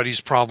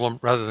everybody's problem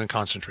rather than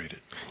concentrate it.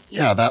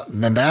 Yeah,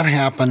 that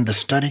happened. The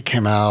study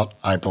came out,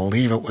 I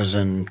believe it was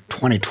in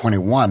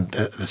 2021.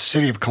 The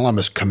city of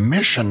Columbus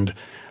commissioned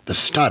the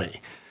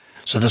study.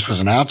 So this was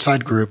an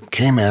outside group,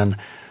 came in.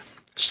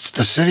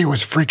 The city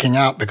was freaking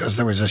out because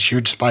there was this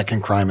huge spike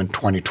in crime in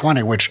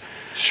 2020, which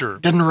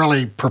didn't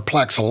really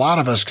perplex a lot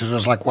of us because it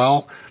was like,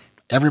 well,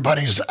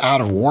 everybody's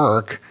out of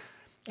work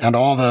and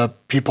all the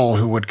people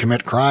who would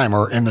commit crime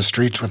are in the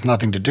streets with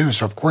nothing to do.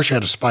 So, of course, you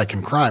had a spike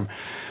in crime.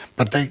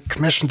 But they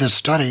commissioned this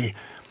study,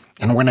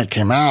 and when it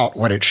came out,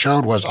 what it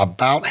showed was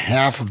about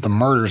half of the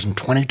murders in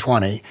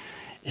 2020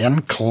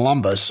 in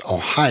Columbus,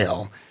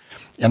 Ohio,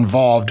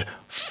 involved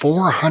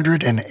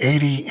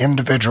 480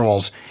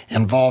 individuals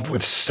involved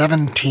with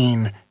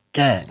 17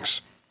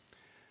 gangs.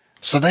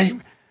 So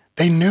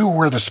they knew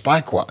where the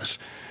spike was.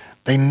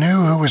 They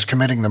knew who was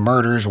committing the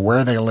murders,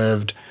 where they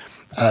lived,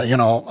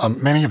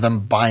 many of them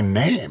by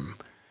name.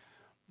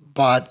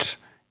 But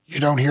you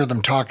don't hear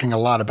them talking a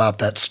lot about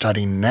that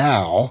study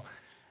now.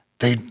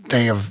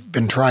 They have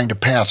been trying to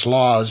pass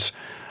laws,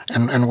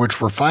 and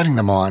which we're fighting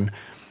them on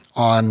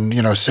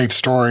safe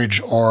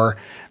storage, or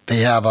they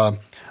have a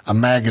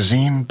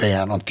magazine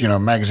ban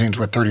on magazines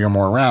with 30 or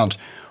more rounds,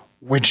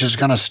 which is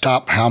going to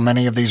stop how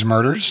many of these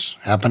murders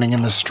happening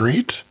in the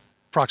street?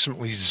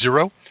 Approximately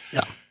zero.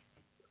 Yeah.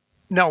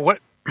 Now,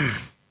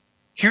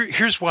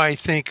 here's why I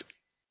think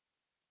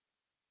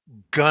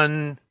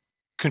gun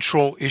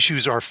control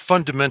issues are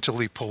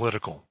fundamentally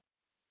political.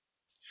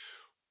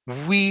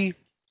 We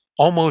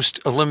almost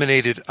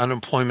eliminated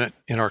unemployment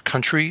in our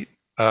country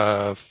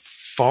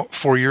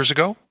 4 years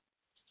ago.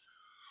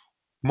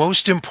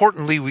 Most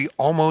importantly, we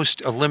almost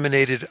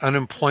eliminated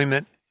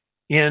unemployment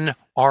in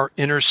our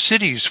inner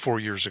cities 4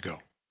 years ago.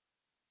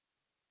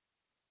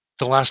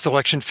 The last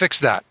election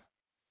fixed that.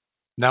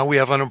 Now we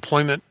have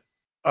unemployment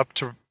up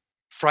to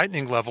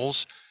frightening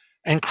levels,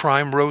 and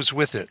crime rose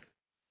with it.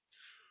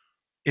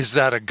 Is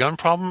that a gun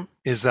problem?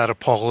 Is that a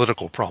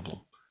political problem?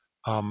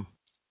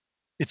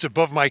 It's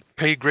above my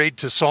pay grade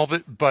to solve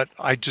it, but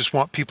I just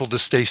want people to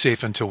stay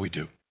safe until we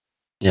do.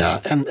 Yeah,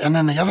 and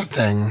then the other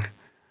thing,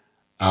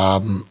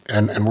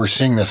 and we're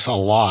seeing this a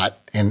lot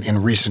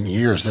in recent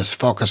years, this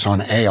focus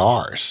on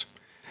ARs.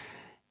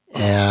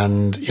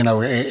 And,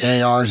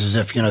 ARs as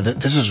if,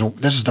 this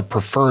is the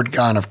preferred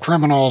gun of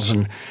criminals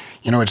and,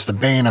 it's the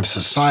bane of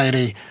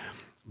society.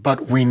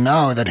 But we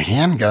know that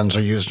handguns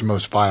are used in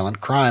most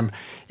violent crime.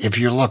 If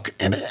you look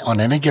on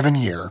any given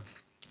year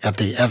at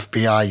the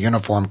FBI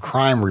Uniform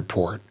Crime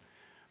Report,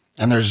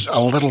 and there's a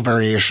little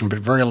variation, but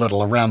very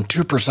little, around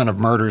 2% of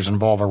murders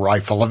involve a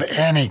rifle of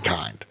any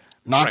kind.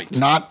 Not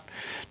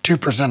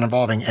 2%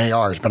 involving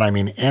ARs, but I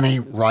mean any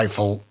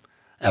rifle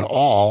at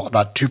all.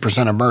 About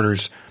 2% of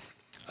murders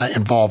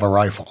involve a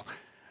rifle.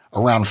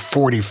 Around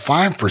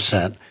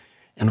 45%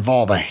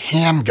 involve a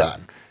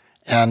handgun.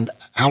 And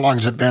how long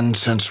has it been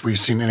since we've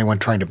seen anyone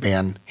trying to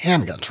ban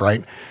handguns,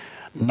 right?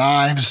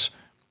 Knives,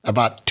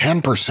 about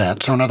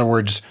 10%. So in other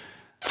words,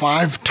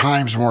 5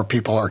 times more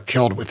people are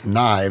killed with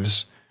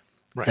knives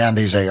than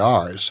these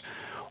ARs.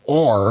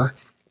 Or,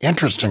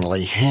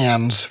 interestingly,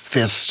 hands,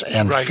 fists,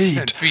 and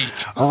feet.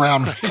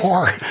 Around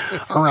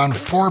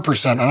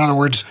 4%. In other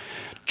words,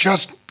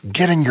 just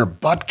getting your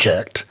butt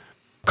kicked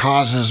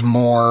causes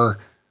more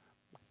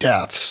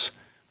deaths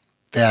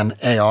than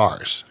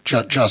ARs.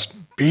 Just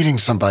beating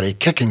somebody,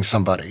 kicking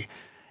somebody.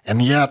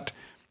 And yet,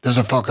 there's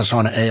a focus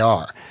on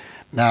AR.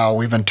 Now,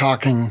 we've been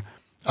talking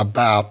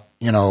about,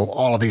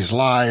 all of these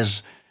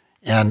lies,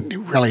 and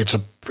really it's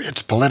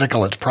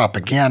political, it's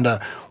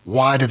propaganda.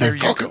 Why do they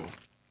focus?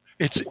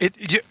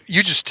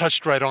 You just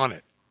touched right on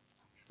it.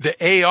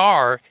 The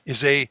AR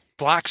is a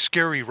black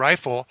scary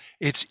rifle.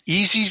 It's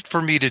easy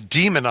for me to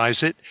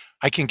demonize it.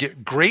 I can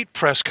get great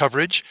press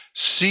coverage.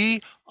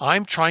 See,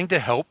 I'm trying to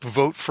help,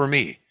 vote for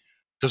me.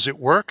 Does it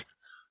work?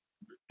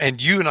 And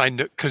you and I,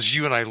 because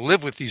you and I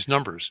live with these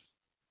numbers,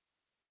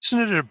 isn't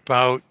it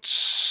about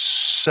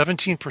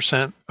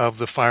 17% of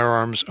the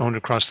firearms owned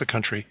across the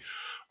country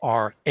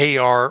are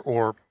AR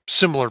or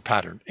similar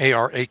pattern,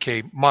 AR,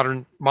 AK,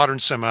 modern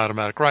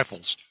semi-automatic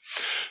rifles?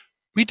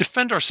 We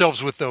defend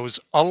ourselves with those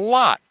a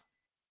lot,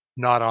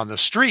 not on the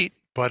street,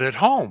 but at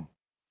home.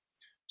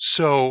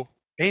 So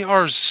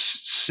ARs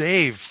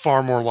save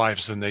far more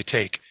lives than they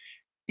take,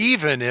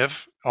 even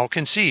if, I'll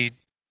concede,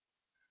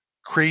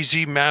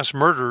 crazy mass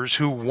murderers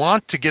who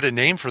want to get a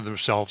name for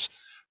themselves,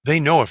 they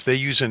know if they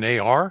use an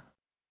AR,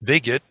 they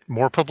get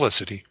more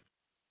publicity.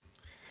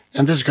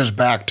 And this goes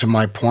back to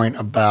my point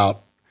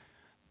about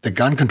the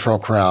gun control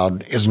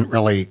crowd isn't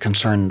really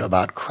concerned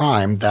about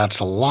crime. That's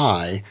a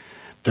lie.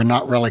 They're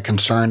not really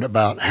concerned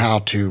about how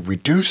to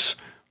reduce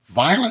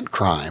violent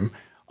crime.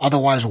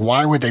 Otherwise,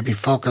 why would they be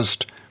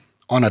focused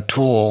on a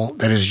tool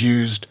that is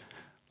used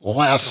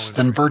less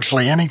than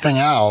virtually anything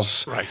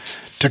else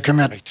to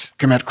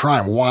commit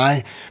crime.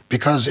 Why?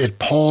 Because it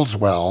polls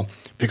well,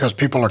 because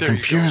people are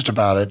confused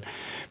about it,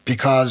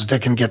 because they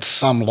can get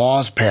some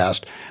laws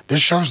passed. This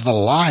shows the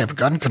lie of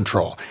gun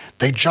control.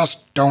 They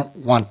just don't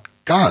want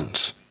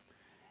guns.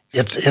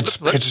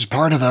 It's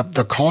part of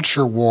the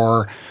culture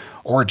war,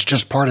 or it's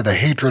just part of the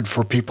hatred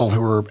for people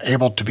who are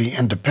able to be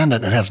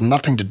independent. It has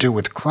nothing to do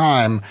with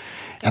crime,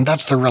 and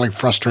that's the really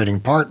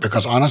frustrating part,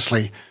 because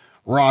honestly,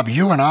 Rob,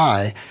 you and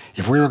I,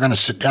 if we were going to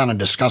sit down and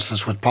discuss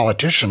this with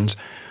politicians,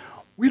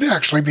 we'd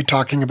actually be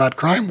talking about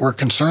crime. We're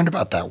concerned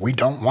about that. We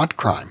don't want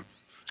crime.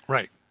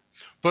 Right.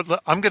 But do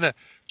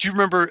you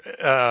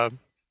remember,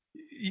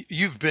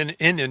 you've been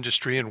in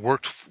industry and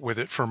worked with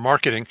it for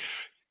marketing.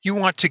 You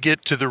want to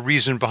get to the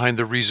reason behind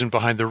the reason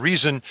behind the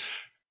reason.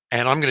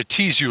 And I'm going to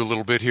tease you a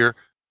little bit here.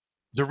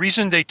 The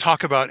reason they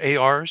talk about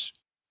ARs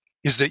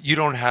is that you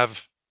don't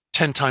have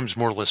 10 times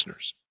more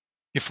listeners.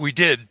 If we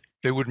did,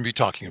 they wouldn't be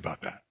talking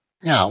about that.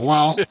 Yeah,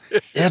 well,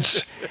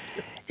 it's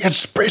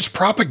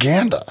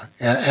propaganda,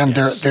 and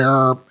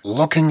they're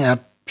looking at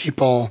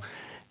people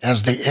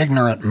as the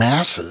ignorant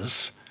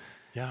masses.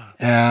 Yeah,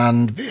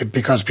 and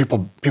because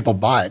people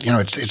buy it,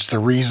 it's the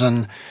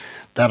reason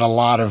that a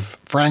lot of,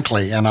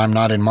 frankly, and I'm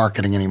not in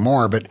marketing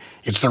anymore, but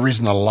it's the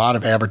reason that a lot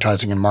of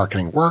advertising and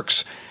marketing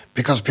works,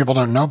 because people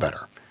don't know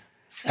better,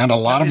 and a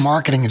lot of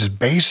marketing is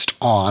based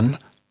on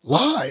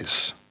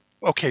lies.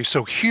 Okay,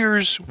 so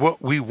here's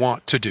what we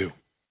want to do.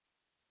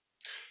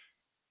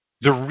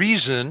 The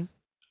reason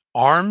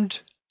armed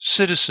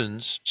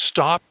citizens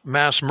stop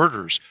mass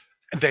murders,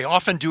 and they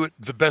often do it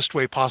the best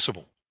way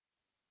possible.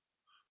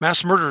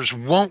 Mass murderers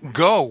won't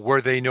go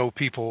where they know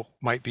people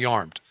might be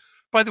armed.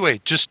 By the way,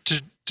 just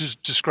to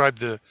describe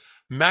the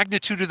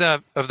magnitude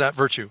of that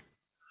virtue,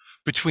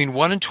 between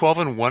 1 in 12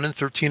 and 1 in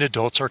 13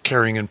 adults are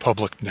carrying in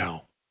public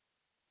now.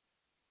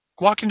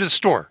 Walk into the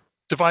store,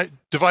 divide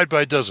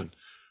by a dozen.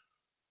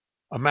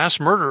 A mass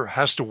murderer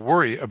has to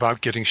worry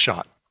about getting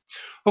shot.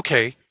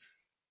 Okay.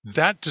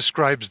 That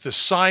describes the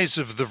size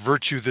of the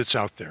virtue that's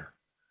out there.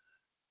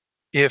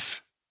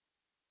 If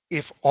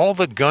all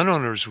the gun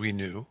owners we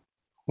knew,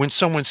 when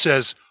someone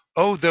says,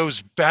 oh,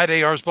 those bad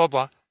ARs, blah,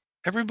 blah,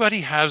 everybody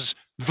has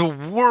the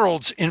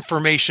world's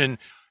information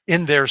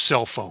in their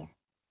cell phone.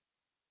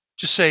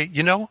 Just say,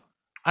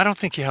 I don't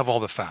think you have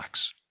all the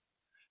facts.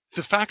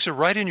 The facts are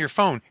right in your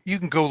phone. You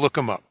can go look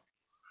them up.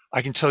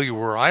 I can tell you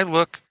where I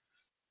look.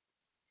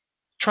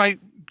 Try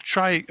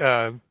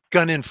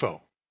gun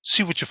info.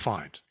 See what you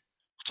find.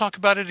 Talk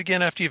about it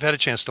again after you've had a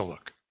chance to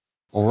look.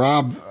 Well,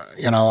 Rob,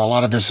 a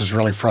lot of this is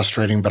really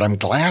frustrating, but I'm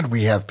glad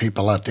we have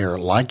people out there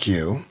like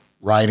you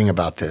writing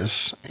about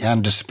this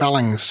and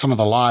dispelling some of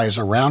the lies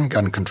around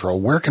gun control.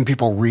 Where can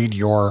people read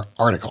your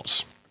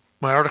articles?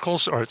 My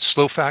articles are at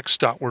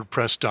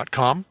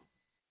slowfacts.wordpress.com.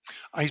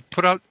 I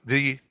put out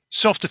the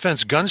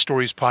Self-Defense Gun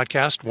Stories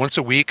podcast once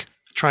a week.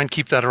 Try and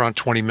keep that around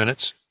 20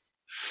 minutes.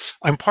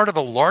 I'm part of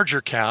a larger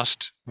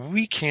cast.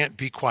 We Can't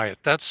Be Quiet.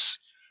 That's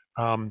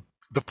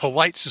the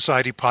Polite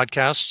Society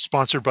podcast,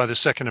 sponsored by the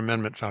Second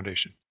Amendment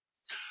Foundation.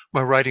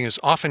 My writing is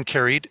often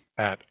carried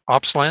at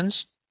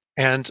OpsLens,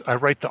 and I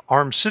write the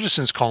Armed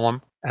Citizens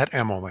column at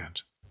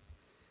AmmoLand.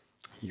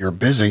 You're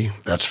busy,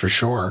 that's for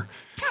sure.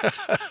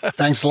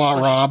 Thanks a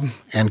lot, Rob,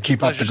 and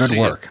keep up the good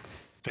work.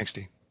 Thanks,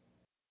 Dean.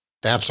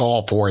 That's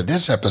all for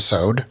this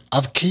episode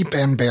of Keep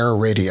and Bear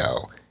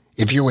Radio.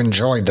 If you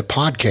enjoyed the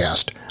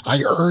podcast,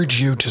 I urge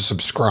you to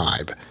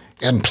subscribe.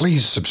 And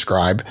please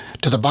subscribe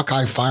to the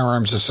Buckeye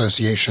Firearms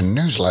Association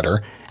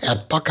newsletter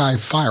at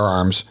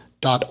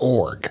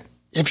buckeyefirearms.org.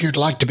 If you'd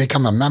like to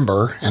become a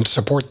member and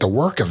support the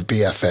work of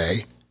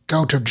BFA,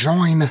 go to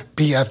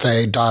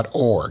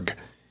joinbfa.org.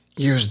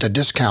 Use the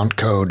discount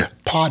code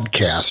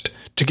PODCAST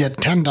to get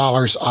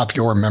 $10 off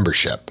your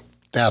membership.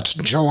 That's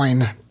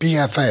joinbfa.org.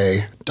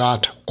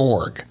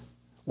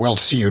 We'll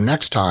see you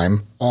next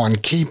time on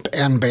Keep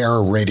and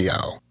Bear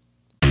Radio.